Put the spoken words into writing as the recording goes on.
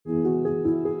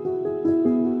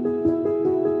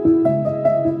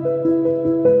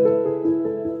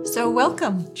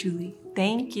welcome, Julie.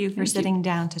 Thank you for sitting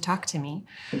down to talk to me.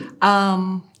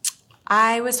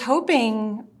 I was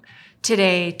hoping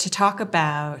today to talk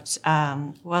about,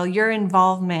 your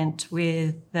involvement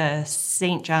with the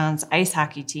St. John's ice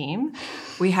hockey team.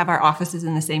 We have our offices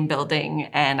in the same building,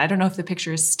 and I don't know if the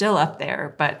picture is still up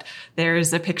there, but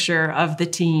there's a picture of the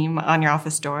team on your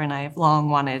office door, and I have long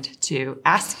wanted to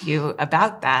ask you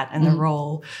about that and the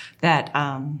role that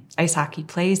ice hockey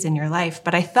plays in your life.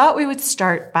 But I thought we would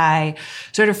start by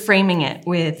sort of framing it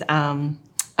with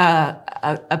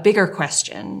a bigger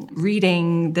question.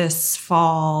 Reading this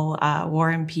fall War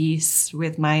and Peace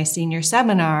with my senior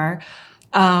seminar,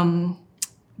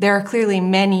 there are clearly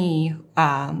many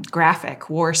graphic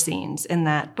war scenes in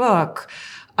that book,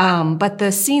 but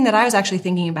the scene that I was actually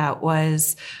thinking about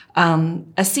was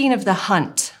a scene of the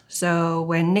hunt. So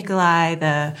when Nikolai,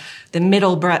 the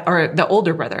middle brother, or the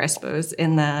older brother, I suppose,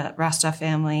 in the Rostov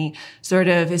family, sort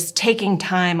of is taking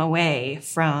time away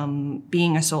from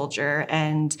being a soldier,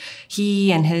 and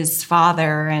he and his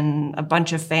father and a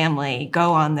bunch of family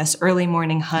go on this early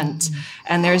morning hunt.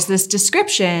 And there's this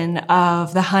description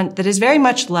of the hunt that is very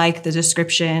much like the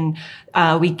description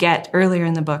we get earlier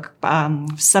in the book,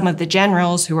 some of the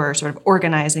generals who are sort of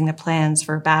organizing the plans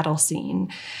for a battle scene.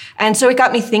 And so it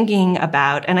got me thinking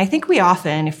about, and I think we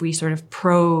often, if we sort of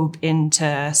probe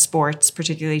into sports,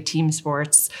 particularly team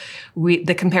sports,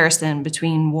 the comparison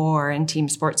between war and team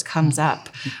sports comes up.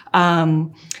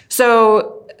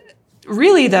 So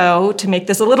really, though, to make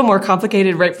this a little more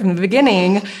complicated right from the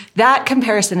beginning, that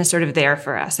comparison is sort of there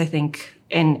for us, I think,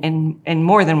 in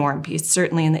more than War and Peace.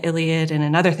 Certainly in the Iliad and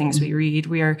in other things we read,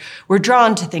 we're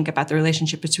drawn to think about the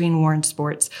relationship between war and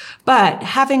sports. But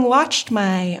having watched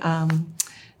my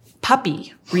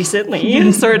puppy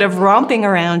recently sort of romping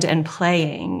around and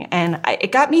playing, and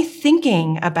it got me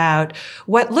thinking about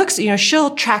what looks,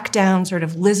 she'll track down sort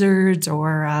of lizards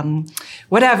or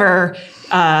whatever,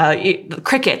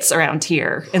 crickets around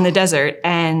here in the desert,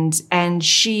 and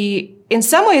she in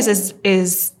some ways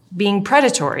is being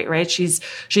predatory, right? She's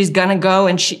gonna go,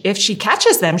 and if she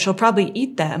catches them, she'll probably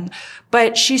eat them.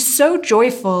 But she's so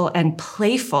joyful and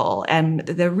playful, and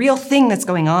the real thing that's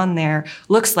going on there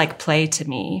looks like play to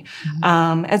me.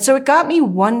 And so it got me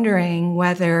wondering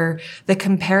whether the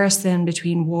comparison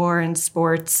between war and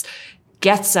sports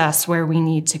gets us where we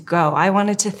need to go. I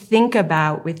wanted to think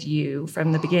about with you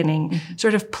from the beginning,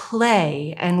 sort of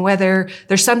play, and whether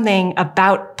there's something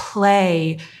about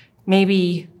play,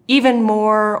 maybe even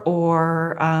more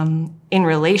or in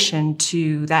relation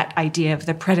to that idea of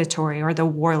the predatory or the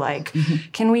warlike.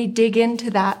 Can we dig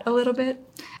into that a little bit?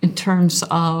 In terms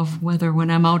of whether when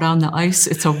I'm out on the ice,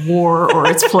 it's a war or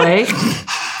it's play?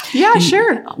 Yeah,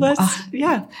 sure.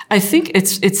 I think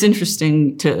it's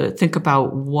interesting to think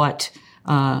about what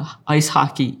ice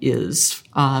hockey is,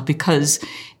 because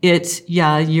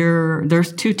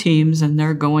there's two teams and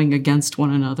they're going against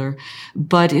one another,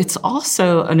 but it's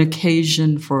also an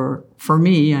occasion for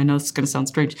me, I know it's going to sound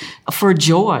strange, for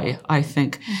joy, I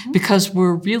think, because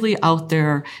we're really out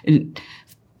there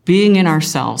being in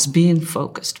ourselves, being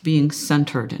focused, being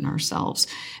centered in ourselves.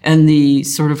 And the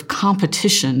sort of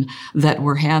competition that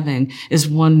we're having is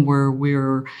one where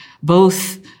we're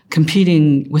both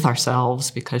competing with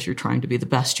ourselves because you're trying to be the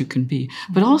best you can be,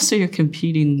 but also you're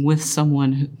competing with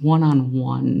someone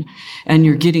one-on-one, and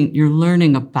you're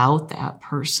learning about that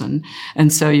person.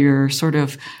 And so you're sort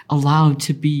of allowed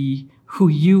to be who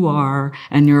you are,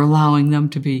 and you're allowing them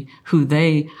to be who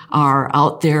they are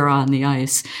out there on the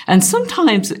ice. And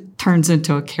sometimes it turns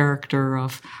into a character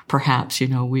of perhaps,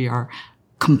 we are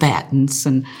combatants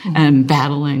and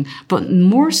battling, but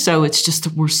more so it's just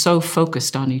that we're so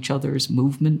focused on each other's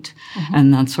movement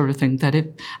and that sort of thing that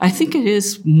I think it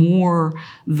is more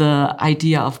the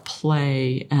idea of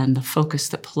play and the focus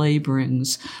that play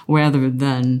brings rather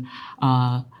than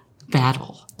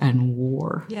battle and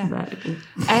war. Yeah.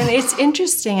 And it's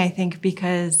interesting, I think,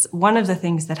 because one of the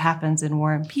things that happens in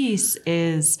War and Peace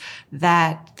is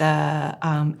that the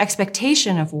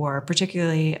expectation of war,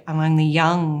 particularly among the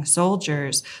young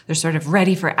soldiers, they're sort of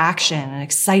ready for action and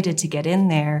excited to get in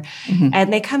there.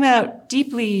 And they come out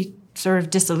deeply sort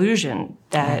of disillusioned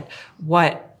that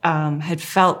what had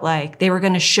felt like they were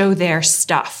going to show their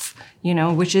stuff,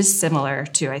 which is similar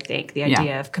to, I think, the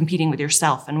idea of competing with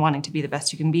yourself and wanting to be the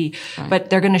best you can be. Right. But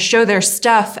they're going to show their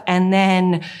stuff, and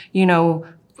then,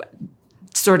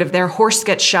 sort of their horse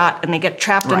gets shot and they get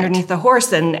trapped underneath the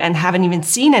horse and haven't even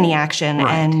seen any action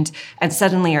and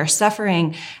suddenly are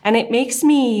suffering. And it makes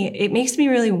me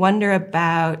really wonder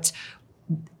about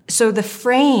So the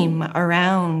frame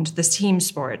around this team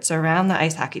sports, around the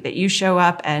ice hockey, that you show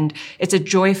up and it's a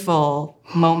joyful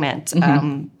moment,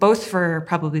 both for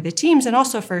probably the teams and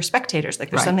also for spectators. Like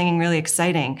there's something really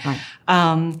exciting.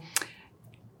 Right.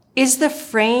 Is the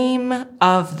frame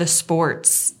of the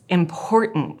sports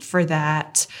important for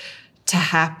that to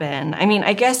happen? I mean,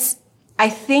 I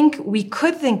think we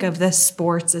could think of the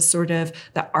sports as sort of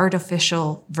the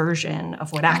artificial version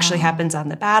of what actually happens on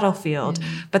the battlefield.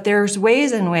 But there's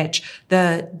ways in which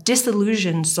the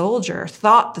disillusioned soldier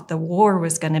thought that the war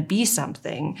was going to be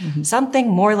something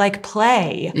more like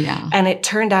play. Yeah. And it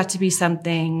turned out to be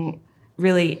something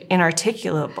really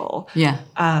inarticulable. Yeah.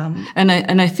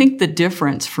 And I think the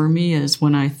difference for me is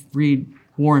when I read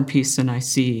War and Peace and I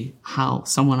see how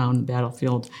someone on the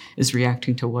battlefield is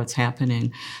reacting to what's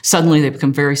happening, suddenly they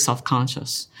become very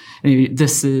self-conscious.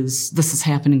 This is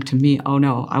happening to me. Oh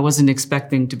no, I wasn't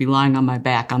expecting to be lying on my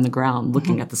back on the ground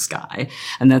looking at the sky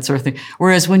and that sort of thing.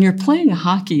 Whereas when you're playing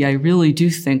hockey, I really do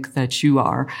think that you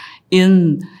are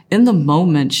in the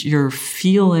moment, you're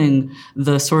feeling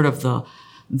the sort of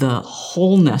the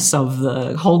wholeness of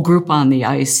the whole group on the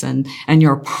ice, and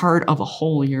you're part of a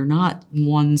whole. You're not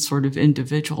one sort of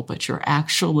individual, but you're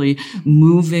actually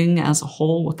moving as a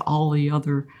whole with all the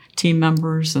other team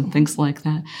members and things like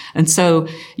that. And so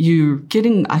you're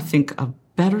getting, I think, a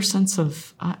better sense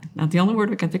of, the only word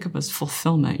I can think of is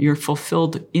fulfillment. You're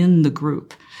fulfilled in the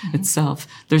group itself.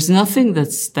 There's nothing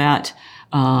that's that,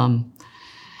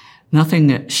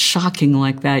 nothing shocking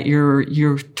like that.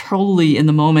 You're totally in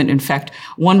the moment. In fact,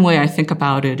 one way I think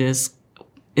about it is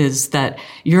that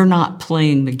you're not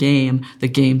playing the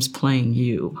game's playing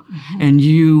you. And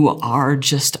you are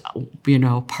just,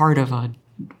 part of a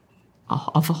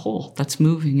whole that's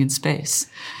moving in space.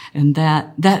 And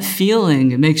that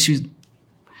feeling, it makes you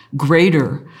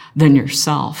greater than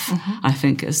yourself, I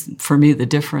think is, for me, the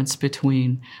difference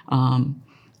between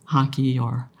hockey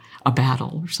or a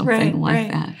battle or something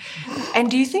like that. And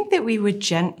do you think that we would,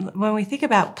 when we think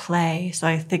about play, so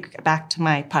I think back to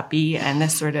my puppy and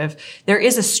this sort of, there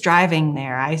is a striving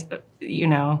there.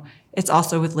 It's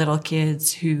also with little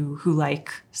kids who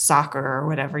like soccer or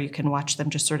whatever. You can watch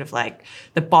them just sort of like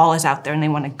the ball is out there and they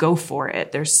want to go for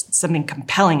it. There's something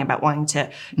compelling about wanting to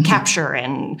capture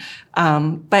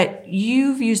but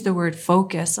you've used the word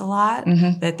focus a lot,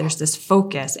 that there's this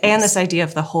focus and this idea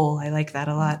of the whole. I like that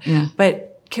a lot. Yeah. But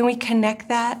can we connect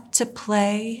that to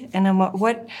play? And I'm wondering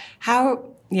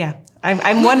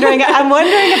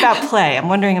about play. I'm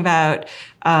wondering about,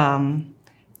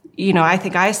 I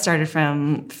think I started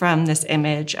from this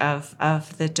image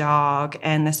of the dog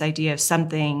and this idea of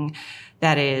something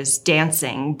that is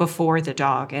dancing before the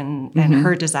dog and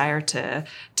her desire to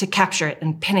capture it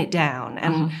and pin it down.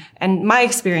 And my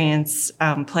experience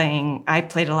playing, I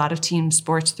played a lot of team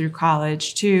sports through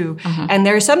college too. And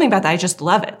there's something about that. I just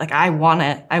love it. Like I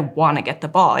wanna get the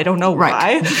ball. I don't know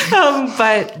why.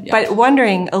 But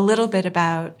wondering a little bit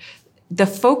about the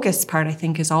focus part, I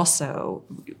think, is also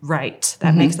right.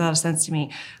 That makes a lot of sense to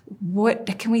me.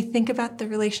 What can we think about the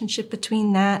relationship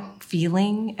between that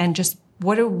feeling and just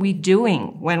what are we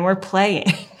doing when we're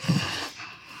playing?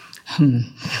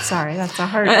 Sorry, that's a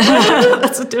hard one.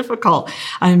 That's a difficult.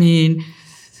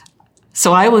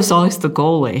 So I was always the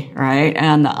goalie, right?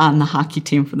 And on the hockey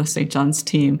team for the St. John's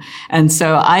team. And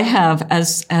so I have,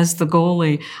 as the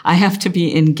goalie, I have to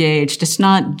be engaged. It's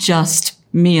not just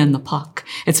me and the puck.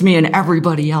 It's me and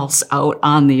everybody else out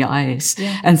on the ice.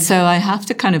 Yeah. And so I have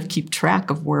to kind of keep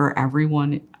track of where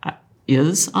everyone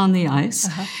is on the ice.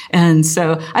 And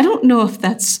so I don't know if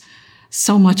that's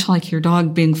so much like your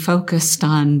dog being focused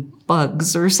on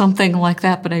bugs or something like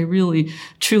that, but I really,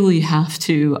 truly have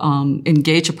to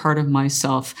engage a part of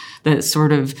myself that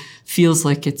sort of feels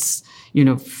like it's,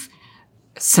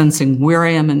 sensing where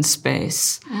I am in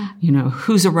space,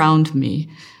 who's around me,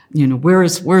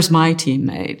 where's my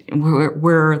teammate,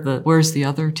 where's the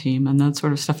other team, and that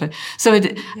sort of stuff. So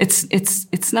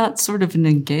it's not sort of an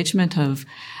engagement of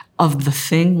the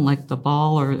thing like the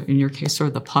ball or in your case or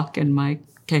the puck in my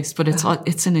case, but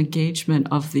it's an engagement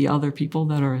of the other people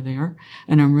that are there,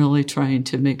 and I'm really trying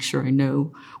to make sure I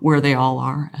know where they all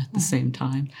are at the same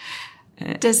time.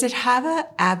 Does it have an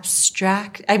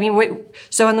abstract?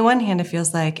 So on the one hand, it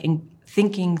feels like in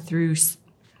thinking through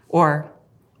or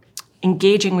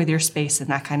engaging with your space in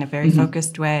that kind of very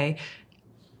focused way.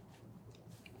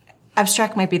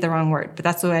 Abstract might be the wrong word, but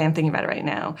that's the way I'm thinking about it right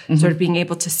now. Sort of being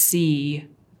able to see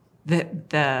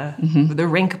the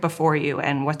rink before you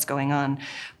and what's going on.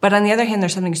 But on the other hand,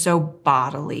 there's something so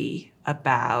bodily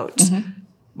about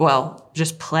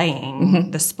just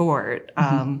playing the sport.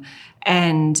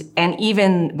 And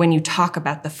even when you talk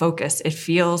about the focus, it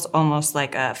feels almost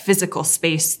like a physical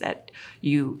space that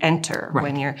you enter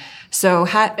when you're, so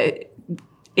what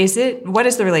is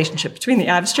the relationship between the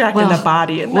abstract and the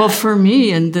body? And for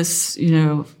me, and this,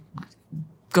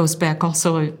 goes back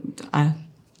also, I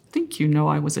think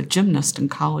I was a gymnast in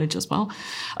college as well.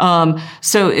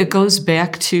 So it goes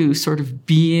back to sort of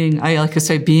being, I like to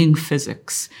say, being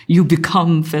physics. You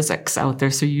become physics out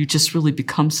there, so you just really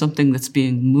become something that's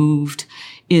being moved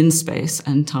in space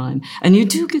and time. And you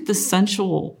do get the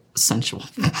sensual,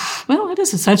 it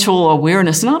is a sensual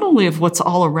awareness, not only of what's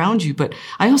all around you, but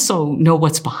I also know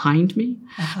what's behind me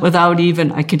without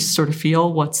even, I can just sort of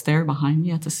feel what's there behind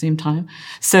me at the same time.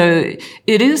 So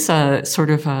it is a sort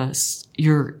of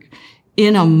you're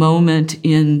in a moment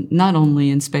in, not only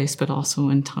in space, but also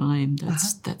in time.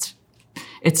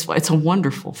 It's a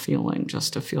wonderful feeling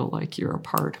just to feel like you're a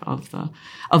part of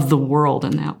the world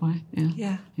in that way.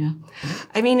 Yeah.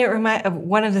 I mean,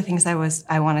 one of the things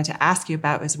I wanted to ask you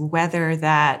about was whether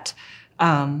that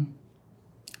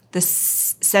the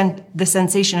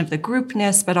sensation of the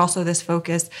groupness, but also this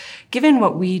focus, given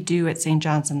what we do at St.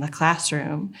 John's in the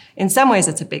classroom, in some ways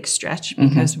it's a big stretch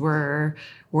because we're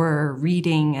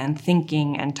reading and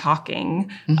thinking and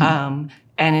talking,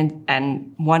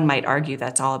 and one might argue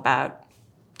that's all about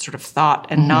sort of thought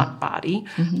and not body.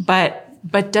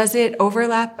 But does it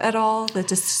overlap at all, the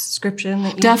description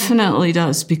that you Definitely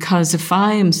does, because if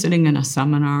I am sitting in a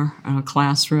seminar, in a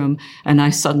classroom, and I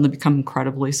suddenly become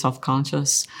incredibly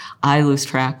self-conscious, I lose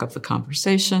track of the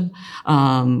conversation.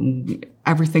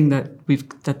 Everything that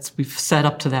we've set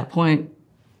up to that point,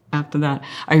 after that,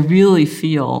 I really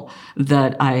feel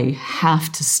that I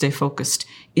have to stay focused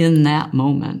in that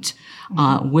moment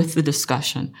with the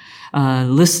discussion,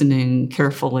 listening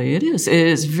carefully. It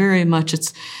is very much.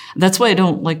 That's why I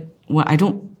don't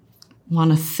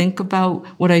want to think about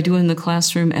what I do in the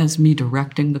classroom as me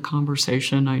directing the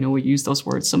conversation. I know we use those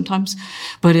words sometimes,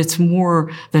 but it's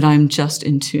more that I'm just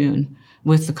in tune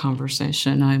with the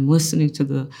conversation. I'm listening to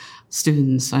the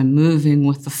students. I'm moving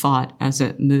with the thought as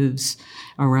it moves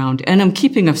around. And I'm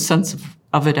keeping a sense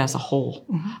of it as a whole.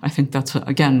 I think that's,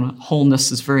 again,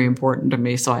 wholeness is very important to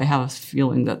me. So I have a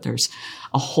feeling that there's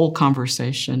a whole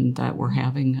conversation that we're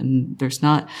having, and there's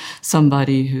not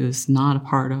somebody who's not a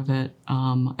part of it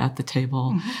at the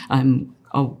table. I'm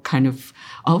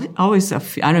always,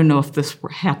 I don't know if this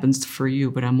happens for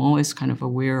you, but I'm always kind of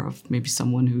aware of maybe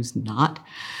someone who's not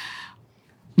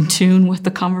in tune with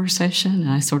the conversation, and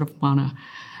I sort of want to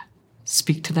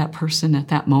speak to that person at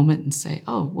that moment and say,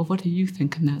 oh, well, what do you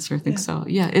think? And that sort of thing. So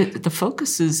the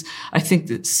focus is, I think,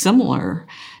 that's similar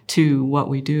to what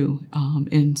we do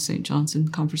in St. John's in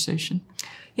conversation.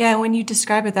 Yeah, when you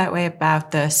describe it that way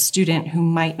about the student who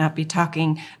might not be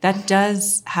talking, that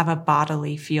does have a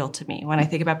bodily feel to me. When I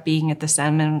think about being at the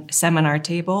seminar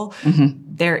table,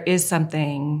 there is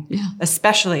something,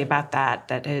 especially about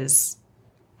that is,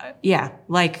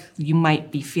 like you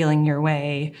might be feeling your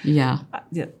way.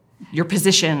 Your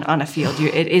position on a field.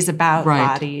 It is about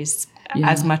bodies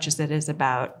as much as it is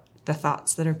about the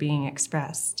thoughts that are being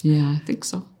expressed. Yeah, I think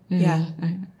so.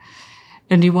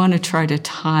 And you want to try to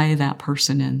tie that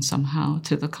person in somehow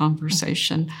to the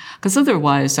conversation. Because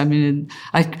otherwise, I mean,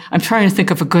 I'm trying to think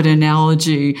of a good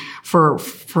analogy from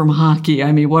hockey.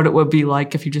 I mean, what it would be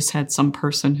like if you just had some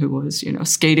person who was,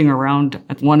 skating around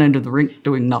at one end of the rink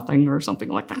doing nothing or something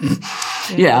like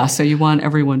that. So you want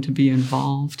everyone to be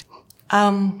involved.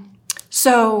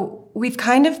 So we've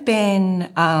kind of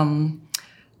been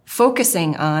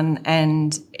focusing on,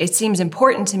 and it seems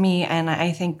important to me, and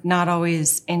I think not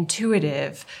always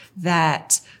intuitive,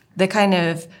 that the kind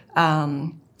of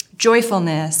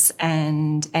joyfulness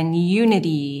and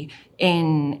unity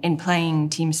in playing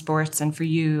team sports, and for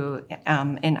you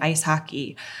in ice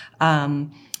hockey.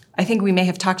 I think we may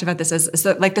have talked about this as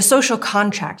like the social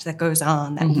contract that goes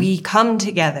on, that we come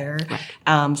together,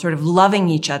 sort of loving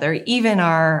each other, even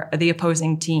the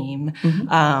opposing team,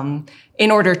 in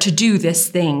order to do this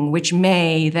thing, which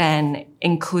may then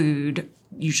include,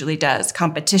 usually does,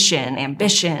 competition,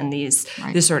 ambition, these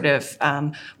sort of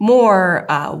more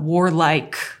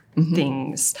warlike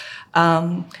things.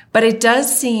 But it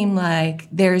does seem like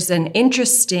there's an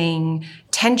interesting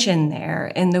tension there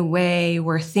in the way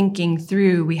we're thinking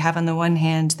through. We have on the one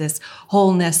hand this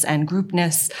wholeness and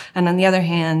groupness, and on the other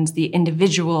hand, the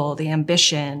individual, the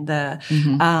ambition,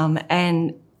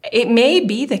 and it may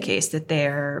be the case that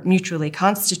they're mutually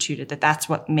constituted, that that's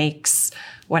what makes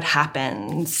what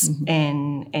happens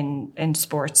in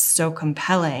sports so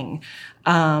compelling.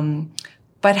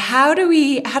 But how do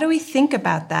we think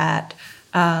about that?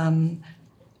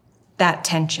 that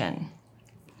tension?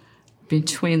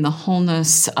 Between the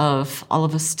wholeness of all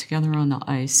of us together on the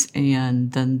ice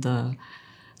and then the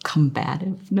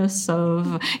combativeness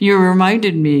of, you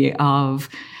reminded me of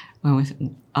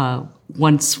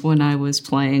once when I was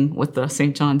playing with the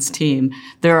St. John's team.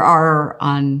 There are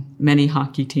on many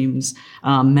hockey teams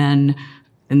men,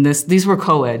 and these were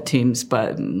co-ed teams,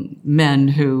 but men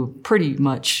who pretty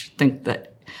much think that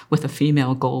with a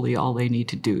female goalie, all they need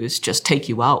to do is just take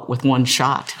you out with one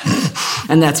shot.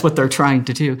 And that's what they're trying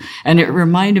to do. And it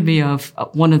reminded me of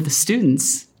one of the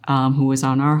students who was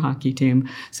on our hockey team,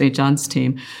 St. John's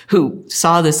team, who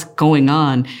saw this going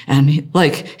on, and he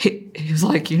was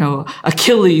like,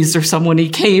 Achilles or someone. He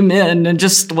came in and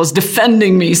just was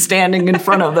defending me, standing in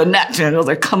front of the net, and I was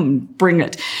like, "Come, bring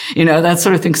it," that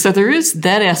sort of thing. So there is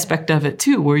that aspect of it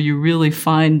too, where you really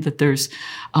find that there's,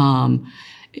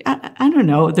 I don't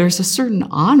know, there's a certain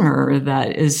honor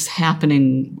that is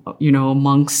happening,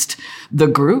 amongst the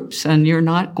groups, and you're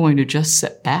not going to just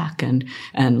sit back and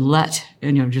let,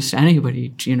 just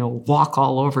anybody, walk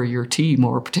all over your team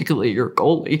or particularly your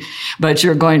goalie, but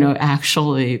you're going to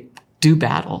actually do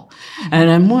battle. And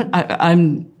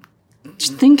I'm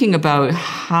thinking about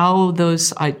how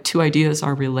those two ideas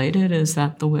are related. Is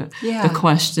that the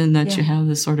question that you have,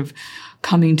 this sort of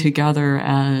coming together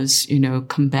as,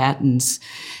 combatants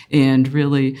and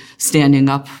really standing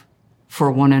up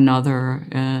for one another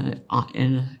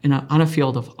on a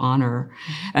field of honor.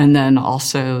 And then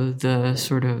also the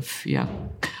sort of,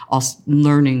 also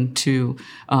learning to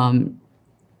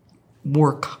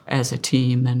work as a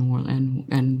team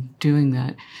and doing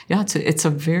that. Yeah, it's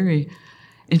a very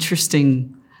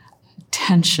interesting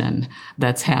tension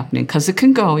that's happening, because you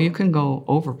can go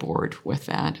overboard with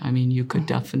that. I mean, you could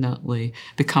definitely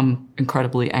become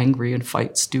incredibly angry, and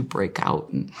fights do break out.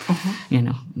 And,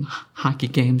 hockey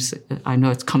games, I know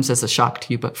it comes as a shock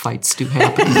to you, but fights do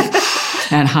happen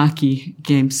at hockey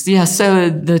games. Yeah, so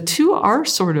the two are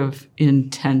sort of in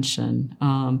tension.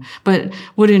 But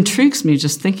what intrigues me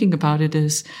just thinking about it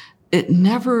is, it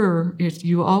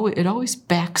always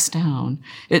backs down.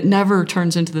 It never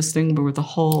turns into this thing where the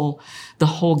whole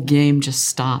game just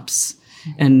stops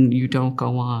and you don't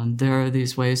go on. There are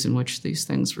these ways in which these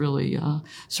things really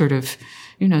sort of,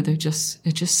 it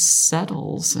just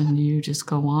settles, and you just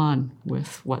go on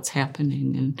with what's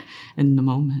happening in the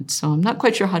moment. So I'm not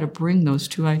quite sure how to bring those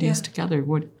two ideas together.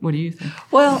 What do you think?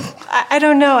 Well, I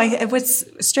don't know. What's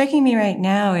striking me right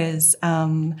now is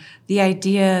the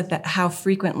idea that how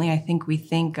frequently I think we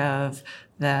think of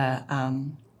the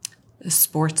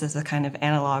sports as a kind of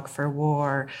analog for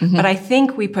war, but I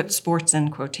think we put sports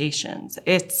in quotations.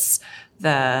 It's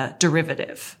the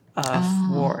derivative of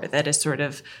war that is sort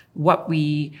of what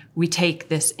we take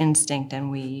this instinct and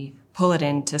we pull it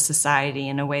into society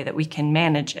in a way that we can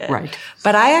manage it. Right.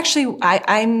 But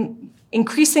I'm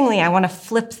increasingly, I want to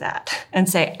flip that and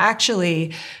say,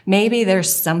 actually, maybe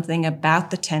there's something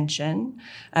about the tension,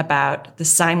 about the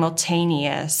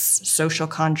simultaneous social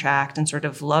contract and sort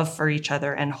of love for each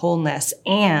other and wholeness,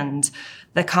 and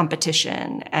the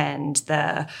competition and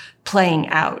the playing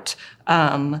out,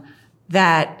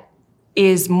 that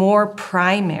is more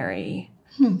primary.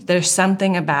 There's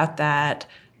something about that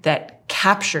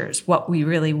captures what we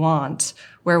really want,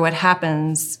 where what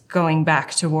happens going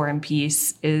back to War and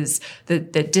Peace is the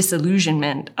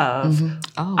disillusionment of,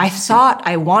 I thought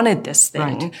I wanted this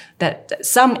thing, that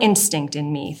some instinct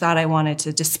in me thought I wanted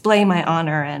to display my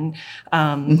honor. And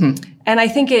I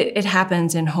think it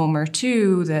happens in Homer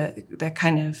too, the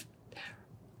kind of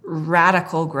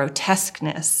radical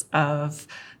grotesqueness of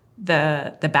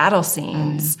the battle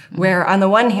scenes, where on the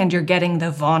one hand you're getting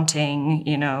the vaunting,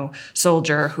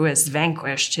 soldier who has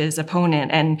vanquished his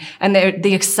opponent, and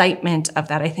the excitement of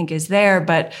that I think is there,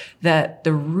 but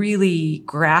the really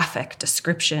graphic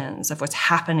descriptions of what's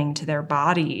happening to their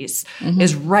bodies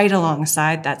is right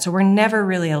alongside that. So we're never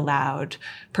really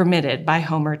permitted by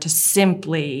Homer to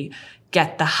simply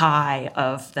get the high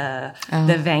of the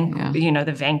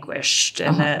vanquished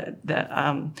and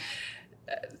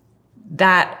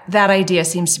that idea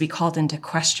seems to be called into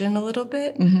question a little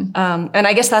bit. And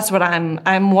I guess that's what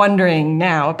I'm wondering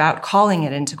now about calling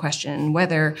it into question,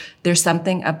 whether there's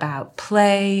something about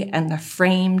play and the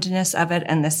framedness of it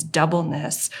and this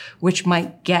doubleness, which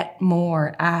might get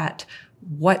more at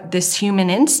what this human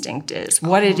instinct is,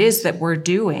 what it is that we're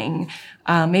doing.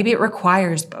 Maybe it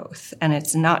requires both. And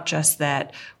it's not just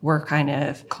that we're kind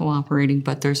of cooperating,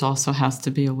 but there's also has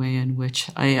to be a way in which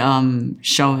I am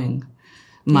showing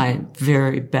my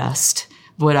very best,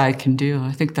 what I can do.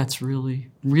 I think that's really,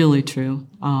 really true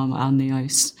on the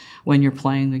ice. When you're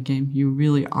playing the game, you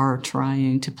really are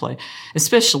trying to play.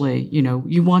 Especially,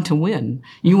 you want to win.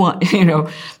 You want,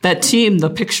 that team, the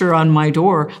picture on my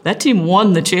door, that team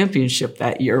won the championship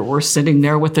that year. We're sitting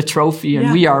there with the trophy,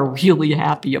 and we are really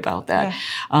happy about that.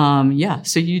 Yeah.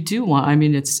 So you do want,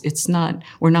 it's not,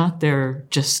 we're not there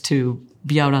just to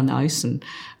be out on the ice, and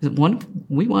we want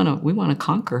to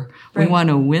conquer. Right. We want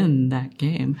to win that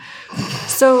game.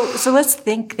 So let's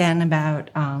think then about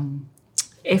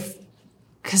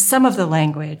because some of the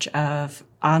language of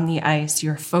on the ice,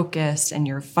 you're focused and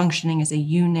you're functioning as a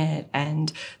unit,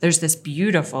 and there's this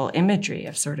beautiful imagery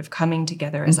of sort of coming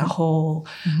together as a whole,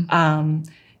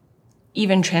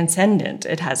 even transcendent.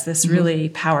 It has this really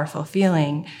powerful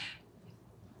feeling.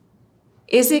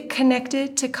 Is it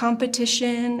connected to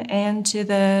competition and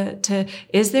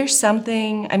is there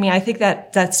something, I think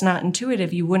that's not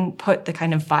intuitive. You wouldn't put the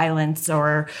kind of violence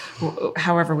or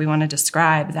however we want to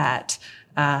describe that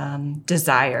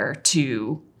desire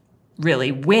to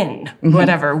really win,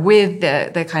 whatever, with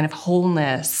the kind of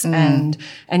wholeness and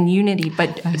unity.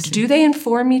 But do they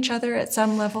inform each other at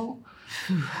some level?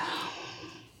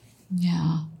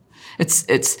 Yeah.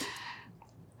 It's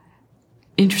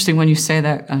interesting when you say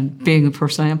that, being the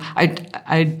person I am.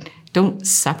 I don't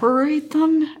separate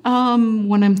them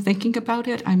when I'm thinking about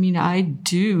it. I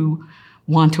do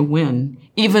want to win,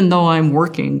 even though I'm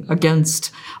working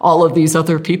against all of these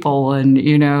other people and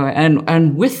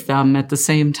with them at the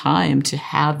same time to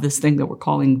have this thing that we're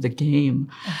calling the game.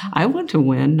 I want to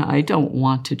win. I don't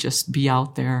want to just be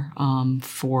out there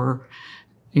for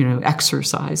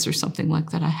exercise or something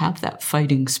like that. I have that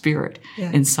fighting spirit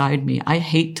inside me. I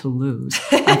hate to lose.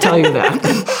 I tell you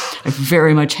that. I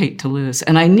very much hate to lose.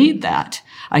 And I need that.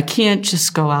 I can't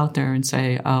just go out there and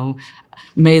say, oh,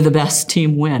 may the best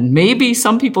team win. Maybe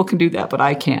some people can do that, but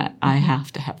I can't. I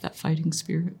have to have that fighting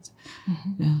spirit.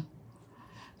 Yeah.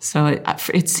 So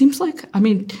it seems like,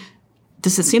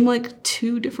 does it seem like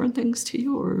two different things to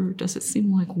you, or does it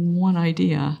seem like one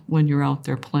idea when you're out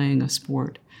there playing a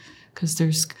sport? Because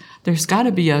there's got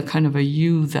to be a kind of a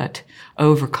you that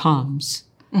overcomes,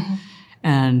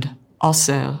 and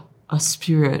also a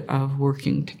spirit of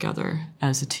working together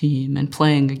as a team and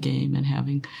playing a game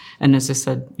and as I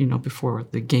said, before,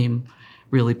 the game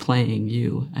really playing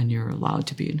you, and you're allowed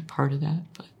to be a part of that.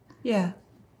 But yeah,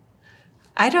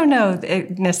 I don't know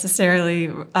necessarily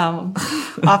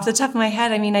off the top of my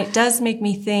head. It does make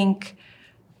me think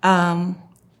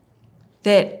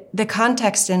that the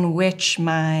context in which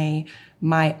my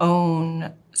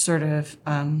own sort of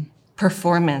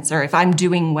performance, or if I'm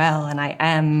doing well and I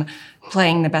am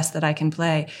playing the best that I can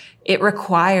play, it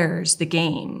requires the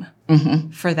game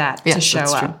for that to show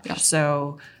up. Yeah.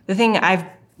 So the thing, I've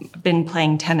been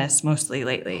playing tennis mostly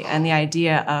lately, and the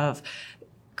idea of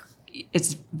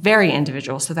it's very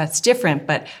individual, so that's different,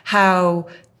 but how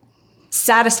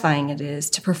satisfying it is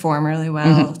to perform really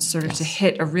well, sort of to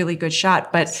hit a really good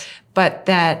shot, but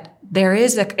that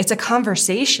it's a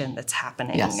conversation that's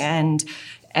happening,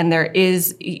 and there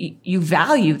is, you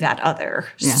value that other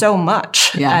so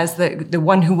much as the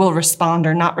one who will respond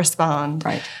or not respond.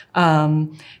 Right.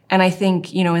 And I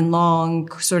think, in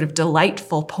long sort of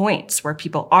delightful points where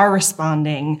people are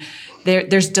responding,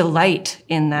 there's delight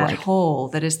in that whole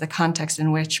that is the context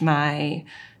in which my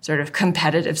sort of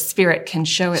competitive spirit can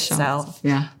show itself.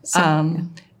 Yeah.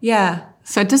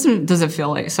 So does it feel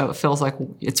like, so it feels like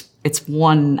it's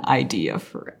one idea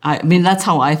that's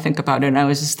how I think about it. And I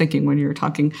was just thinking when you were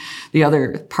talking, the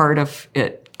other part of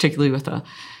it, particularly with a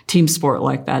team sport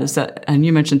like that, is that, and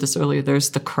you mentioned this earlier,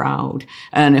 there's the crowd.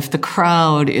 And if the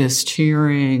crowd is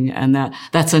cheering, and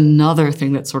that's another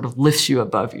thing that sort of lifts you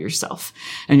above yourself.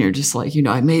 And you're just like,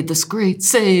 I made this great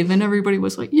save, and everybody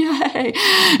was like, yay.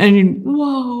 And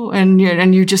whoa. And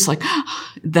you're just like,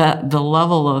 the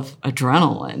level of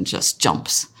adrenaline just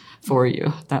jumps for you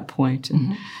at that point.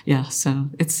 And so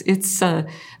it's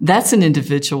that's an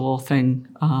individual thing,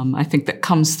 I think, that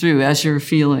comes through as you're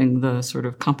feeling the sort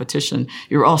of competition.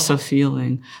 You're also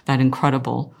feeling that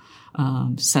incredible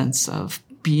sense of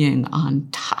being on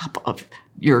top of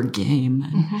your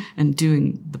game and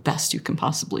doing the best you can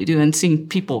possibly do, and seeing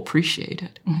people appreciate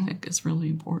it, I think, is really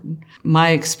important. My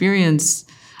experience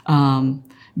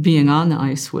being on the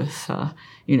ice with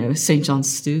St.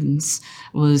 John's students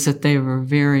was that they were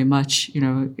very much, I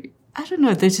don't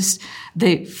know,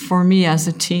 they, for me as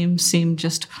a team, seemed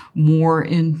just more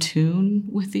in tune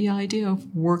with the idea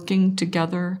of working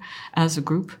together as a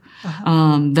group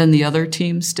than the other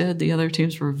teams did. The other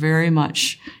teams were very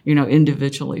much,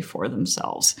 individually for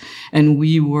themselves. And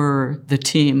we were the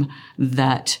team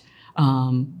that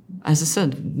as I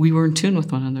said, we were in tune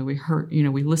with one another. We heard,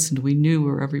 we listened. We knew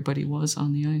where everybody was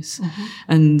on the ice. Mm-hmm.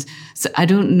 And so I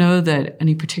don't know that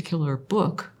any particular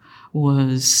book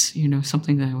was,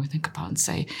 something that I would think about and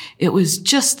say, it was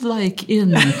just like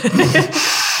in.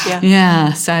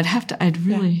 Yeah. So I'd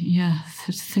really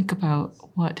think about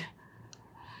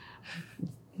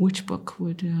which book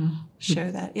would show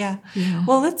that. Yeah.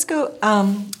 Well, let's go.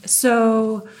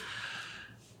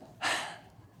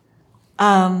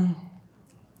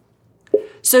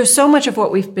 So much of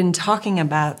what we've been talking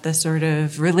about, the sort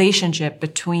of relationship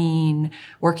between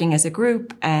working as a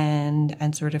group and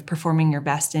sort of performing your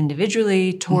best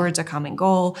individually towards a common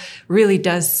goal, really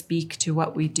does speak to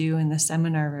what we do in the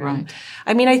seminar room. Right.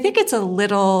 I mean, I think it's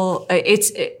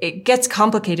it gets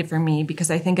complicated for me because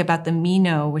I think about the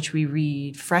Meno, which we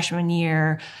read freshman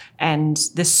year, and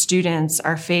the students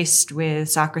are faced with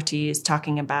Socrates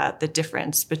talking about the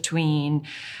difference between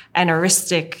an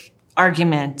heuristic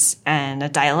argument and a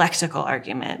dialectical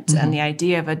argument, and the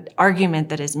idea of an argument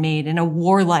that is made in a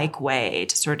warlike way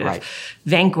to sort of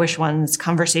vanquish one's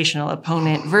conversational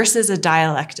opponent versus a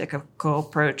dialectical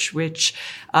approach,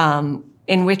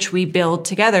 in which we build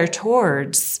together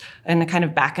towards, in a kind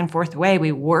of back and forth way,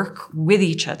 we work with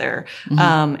each other.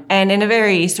 And in a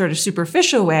very sort of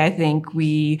superficial way, I think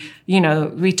we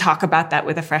talk about that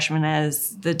with a freshman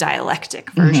as the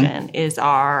dialectic version is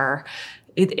our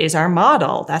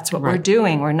model. That's what we're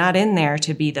doing. We're not in there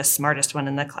to be the smartest one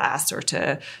in the class or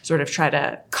to sort of try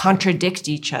to contradict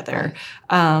each other.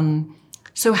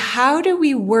 So how do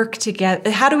we work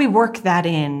together? How do we work that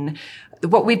in?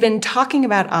 What we've been talking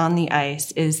about on the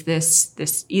ice is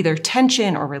this either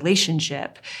tension or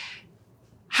relationship.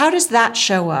 How does that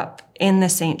show up in the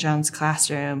St. John's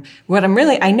classroom?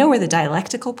 I know where the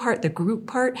dialectical part, the group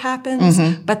part happens,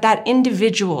 but that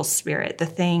individual spirit, the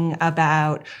thing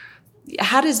about,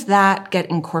 how does that get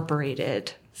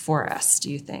incorporated for us,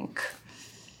 do you think?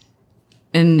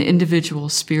 An individual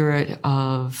spirit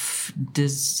of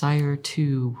desire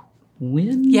to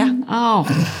win? Yeah. Oh,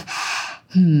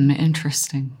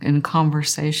 interesting. In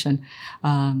conversation.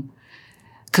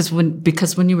 Because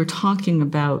when you were talking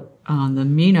about the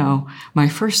Meno, my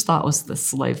first thought was the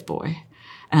slave boy.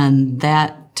 And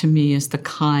that, to me, is the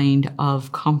kind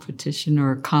of competition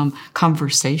or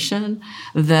conversation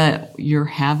that you're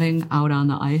having out on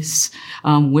the ice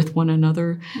with one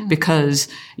another, because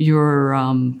you're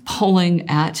pulling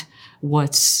at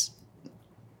what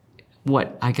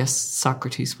I guess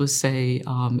Socrates would say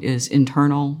is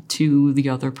internal to the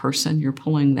other person. You're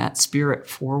pulling that spirit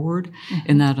forward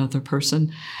in that other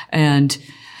person. And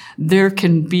there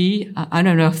can be, I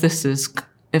don't know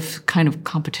if kind of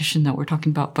competition that we're talking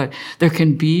about, but there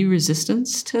can be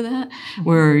resistance to that,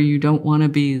 where you don't want to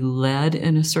be led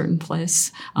in a certain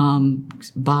place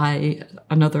by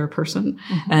another person.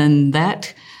 And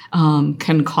that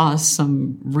can cause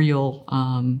some real,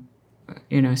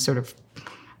 sort of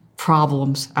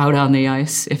problems out on the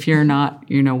ice if you're not,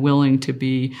 willing to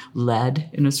be led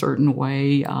in a certain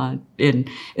way, in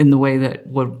the way that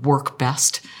would work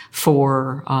best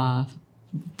for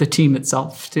the team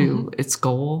itself to its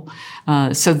goal.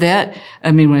 So that,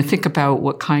 when I think about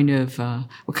what kind of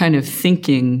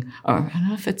thinking, or I don't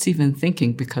know if it's even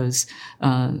thinking, because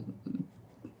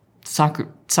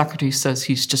Socrates says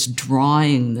he's just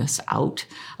drawing this out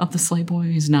of the slave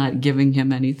boy. He's not giving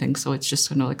him anything. So it's just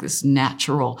kind of like this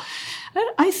natural.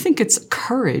 I think it's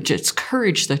courage. It's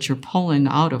courage that you're pulling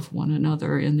out of one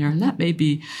another in there. And that may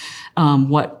be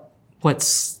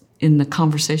what's in the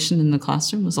conversation in the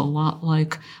classroom is a lot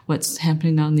like what's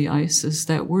happening on the ice, is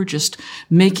that we're just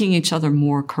making each other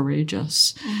more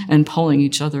courageous and pulling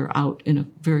each other out in a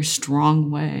very strong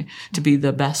way to be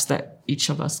the best that each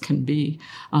of us can be.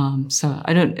 So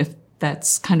I don't know if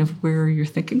that's kind of where you're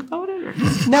thinking about it. Or?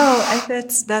 No,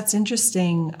 that's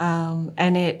interesting.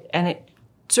 And it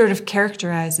sort of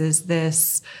characterizes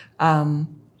this, I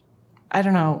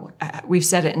don't know, we've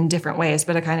said it in different ways,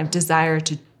 but a kind of desire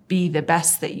to be the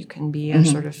best that you can be, and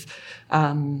sort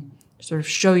of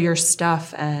show your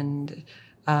stuff, and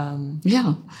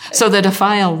so that if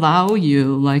I allow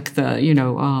you, like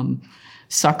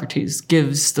Socrates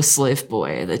gives the slave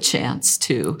boy the chance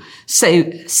to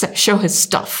show his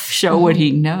stuff, show what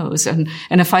he knows, and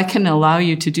if I can allow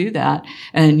you to do that,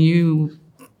 and you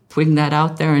putting that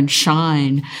out there and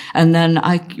shine, and then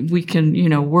we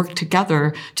can work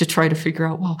together to try to figure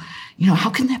out, well, how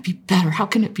can that be better? How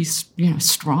can it be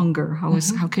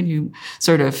how can you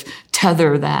sort of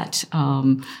tether that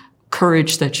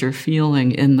courage that you're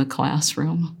feeling in the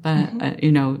classroom, but,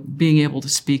 you know, being able to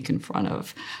speak in front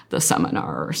of the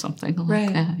seminar or something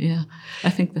like that. Yeah.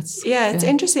 I think that's... Yeah, it's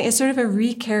interesting. It's sort of a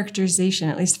recharacterization,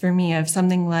 at least for me, of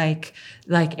something like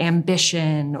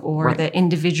ambition or the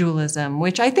individualism,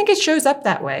 which I think it shows up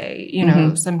that way, you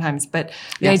know, sometimes. But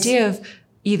the idea of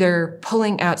either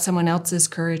pulling out someone else's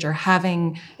courage or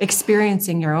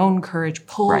experiencing your own courage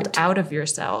pulled out of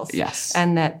yourself. Yes.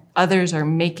 And that others are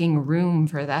making room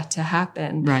for that to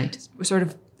happen. Right. Sort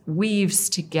of weaves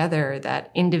together that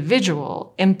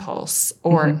individual impulse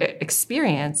or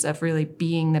experience of really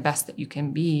being the best that you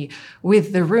can be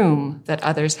with the room that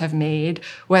others have made,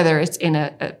 whether it's in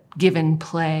a given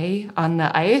play on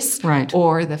the ice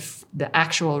or the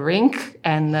actual rink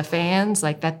and the fans,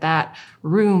 like that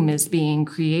room is being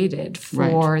created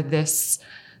for this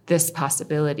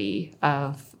possibility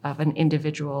of an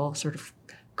individual sort of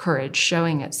courage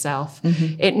showing itself.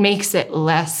 It makes it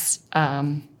less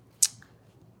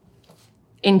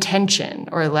intention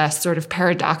or less sort of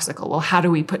paradoxical. Well, how do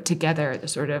we put together the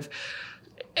sort of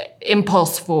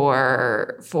impulse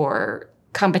for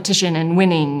competition and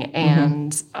winning,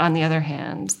 and on the other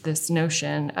hand, this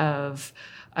notion of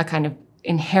a kind of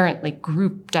inherently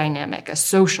group dynamic, a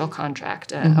social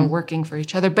contract, a working for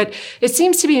each other. But it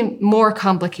seems to be more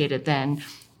complicated than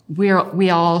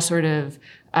we all sort of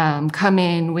come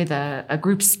in with a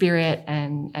group spirit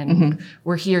and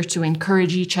we're here to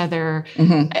encourage each other.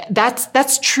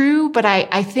 That's true, but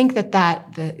I think that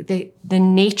the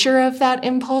nature of that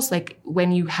impulse, like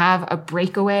when you have a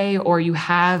breakaway or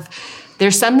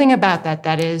there's something about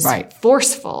that is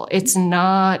forceful. It's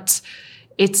not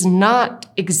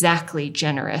exactly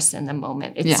generous in the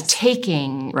moment. It's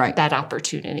taking that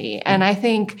opportunity. And I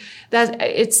think that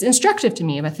it's instructive to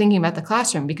me about thinking about the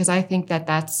classroom, because I think that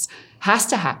has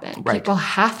to happen. People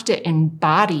have to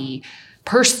embody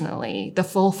personally the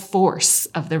full force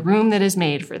of the room that is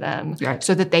made for them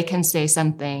so that they can say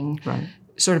something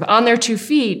sort of on their 2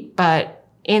 feet, but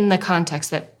in the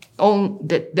context that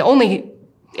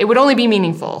it would only be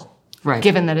meaningful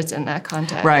given that it's in that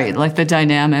context. Right, like the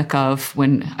dynamic of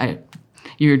when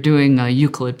you're doing a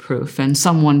Euclid proof and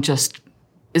someone just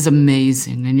is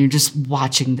amazing and you're just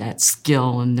watching that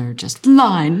skill and they're just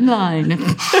line,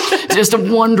 just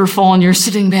wonderful, and you're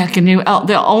sitting back and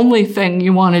the only thing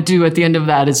you want to do at the end of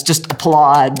that is just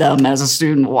applaud them as a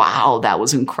student. Wow, that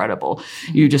was incredible.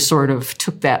 You just sort of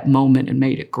took that moment and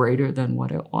made it greater than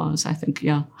what it was. I think,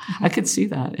 I could see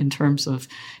that in terms of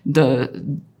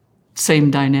the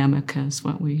same dynamic as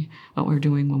what we're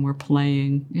doing when we're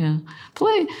playing. Yeah.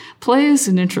 Play is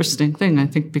an interesting thing, I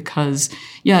think, because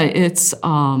it's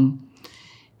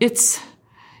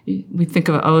we think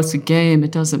of it, it's a game,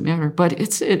 it doesn't matter, but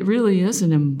it really is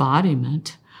an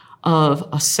embodiment of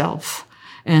a self,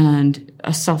 and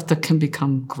a self that can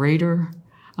become greater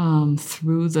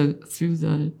through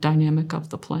the dynamic of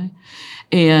the play,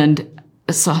 and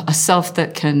it's a self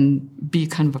that can be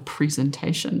kind of a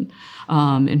presentation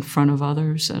in front of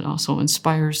others, and also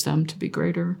inspires them to be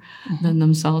greater than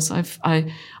themselves.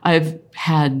 I've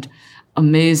had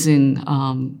amazing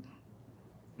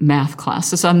math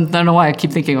classes. I don't know why I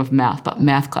keep thinking of math, but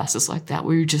math classes like that,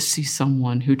 where you just see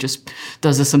someone who just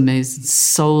does this amazing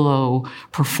solo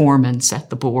performance at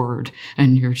the board,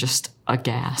 and you're just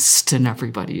aghast, and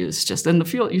everybody is just, and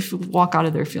you walk out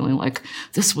of there feeling like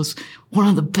this was one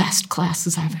of the best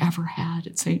classes I've ever had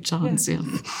at St. John's. Yeah.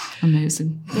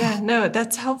 Amazing. Yeah, no,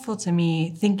 that's helpful to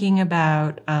me, thinking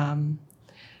about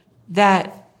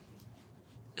that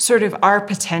sort of our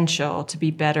potential to be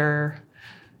better.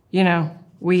 You know,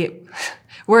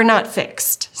 we're not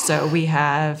fixed. So we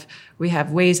have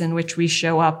ways in which we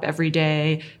show up every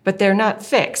day, but they're not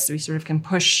fixed. We sort of can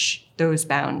push those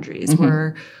boundaries.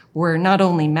 We're not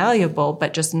only malleable,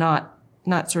 but just not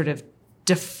sort of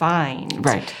defined.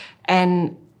 Right.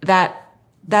 And that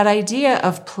idea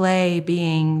of play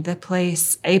being a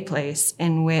place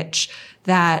in which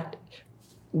that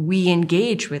we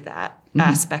engage with that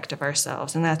aspect of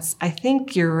ourselves. And I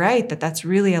think you're right, that's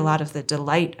really a lot of the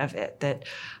delight of it, that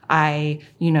I,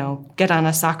 get on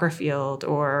a soccer field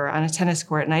or on a tennis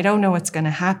court and I don't know what's going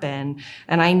to happen.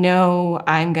 And I know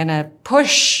I'm going to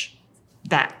push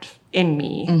that in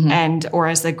me or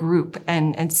as a group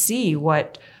and see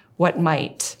what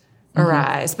might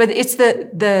arise. But it's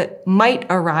the might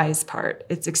arise part.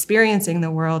 It's experiencing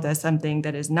the world as something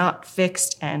that is not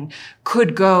fixed and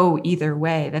could go either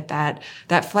way.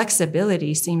 That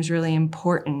flexibility seems really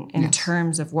important in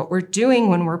terms of what we're doing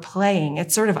when we're playing.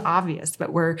 It's sort of obvious,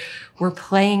 but we're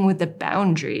playing with the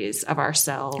boundaries of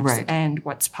ourselves and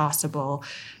what's possible.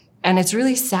 And it's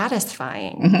really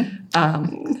satisfying.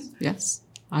 Yes,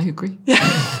 I agree.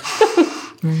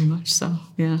 Very much so,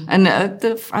 yeah. And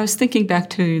I was thinking back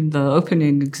to the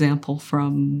opening example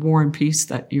from War and Peace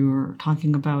that you were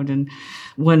talking about, and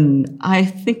when I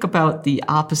think about the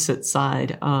opposite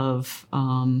side of,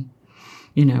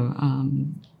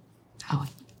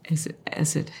 is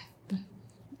it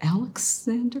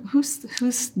Alexander?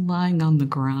 Who's lying on the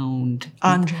ground?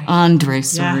 Andre,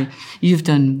 sorry. Yeah. You've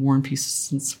done War and Peace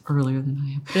since earlier than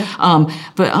I have. Yeah.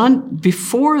 But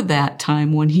before that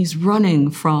time, when he's running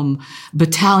from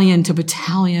battalion to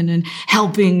battalion and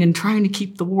helping and trying to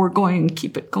keep the war going and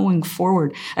keep it going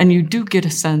forward, and you do get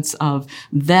a sense of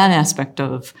that aspect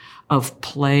of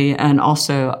play and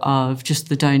also of just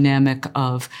the dynamic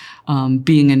of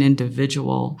being an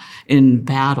individual in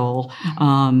battle.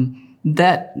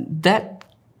 That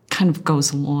kind of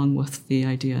goes along with the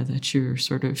idea that you're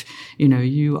sort of,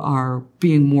 you are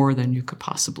being more than you could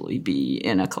possibly be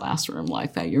in a classroom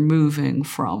like that. You're moving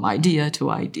from idea to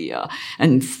idea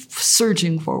and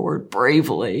surging forward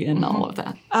bravely and all of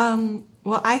that.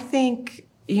 Well, I think,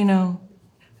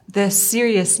 the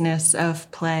seriousness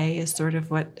of play is sort of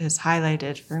what is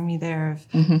highlighted for me there.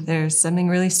 There's something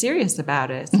really serious about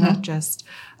it. It's not just...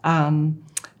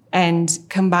 and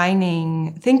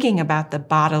thinking about the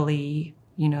bodily,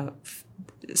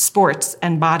 sports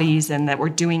and bodies, and that we're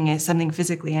doing something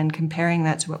physically, and comparing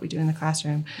that to what we do in the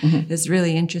classroom is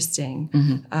really interesting.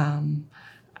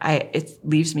 It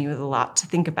leaves me with a lot to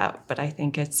think about, but I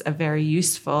think it's a very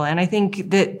useful. And I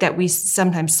think that we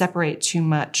sometimes separate too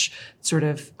much sort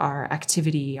of our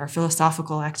activity, our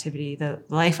philosophical activity, the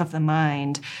life of the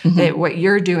mind. That what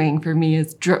you're doing for me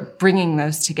is bringing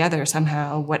those together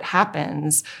somehow. What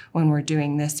happens when we're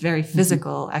doing this very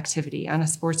physical activity on a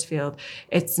sports field?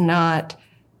 It's not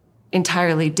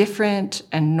entirely different,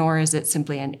 and nor is it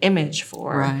simply an image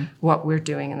for what we're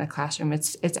doing in the classroom.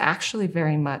 It's actually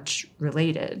very much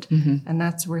related, and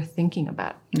that's worth thinking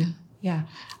about. Yeah,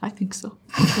 I think so.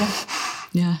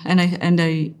 Yeah, and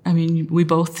I mean, we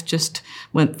both just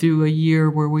went through a year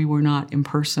where we were not in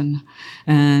person,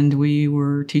 and we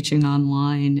were teaching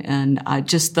online, and I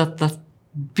just thought the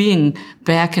being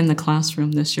back in the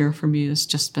classroom this year for me has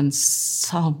just been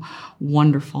so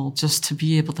wonderful, just to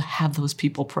be able to have those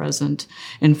people present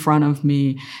in front of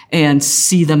me and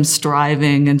see them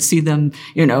striving and see them,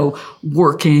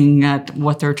 working at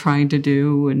what they're trying to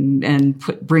do and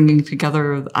bringing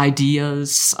together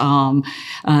ideas,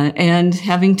 and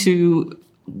having to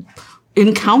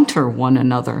encounter one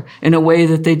another in a way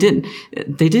that they didn't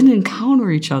encounter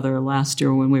each other last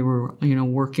year when we were,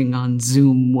 working on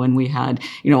Zoom, when we had,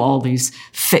 all these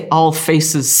all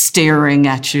faces staring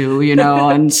at you,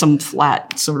 on some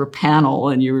flat sort of panel,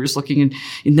 and you were just looking, and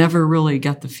you never really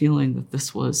got the feeling that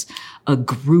this was a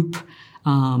group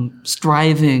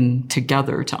striving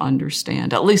together to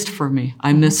understand. At least for me,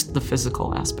 I missed the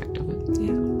physical aspect of it.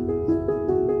 Yeah.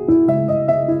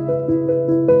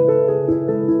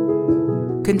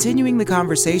 Continuing the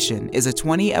Conversation is a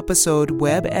 20-episode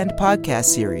web and podcast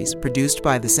series produced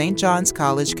by the St. John's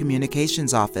College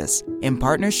Communications Office in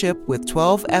partnership with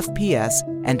 12 FPS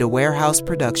and Aware House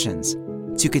Productions.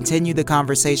 To continue the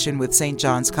conversation with St.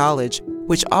 John's College,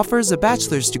 which offers a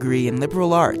bachelor's degree in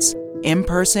liberal arts,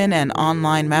 in-person and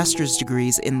online master's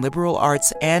degrees in liberal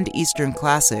arts and Eastern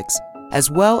classics,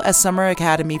 as well as Summer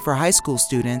Academy for high school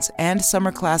students and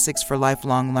Summer Classics for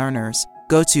lifelong learners,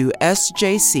 go to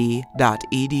sjc.edu.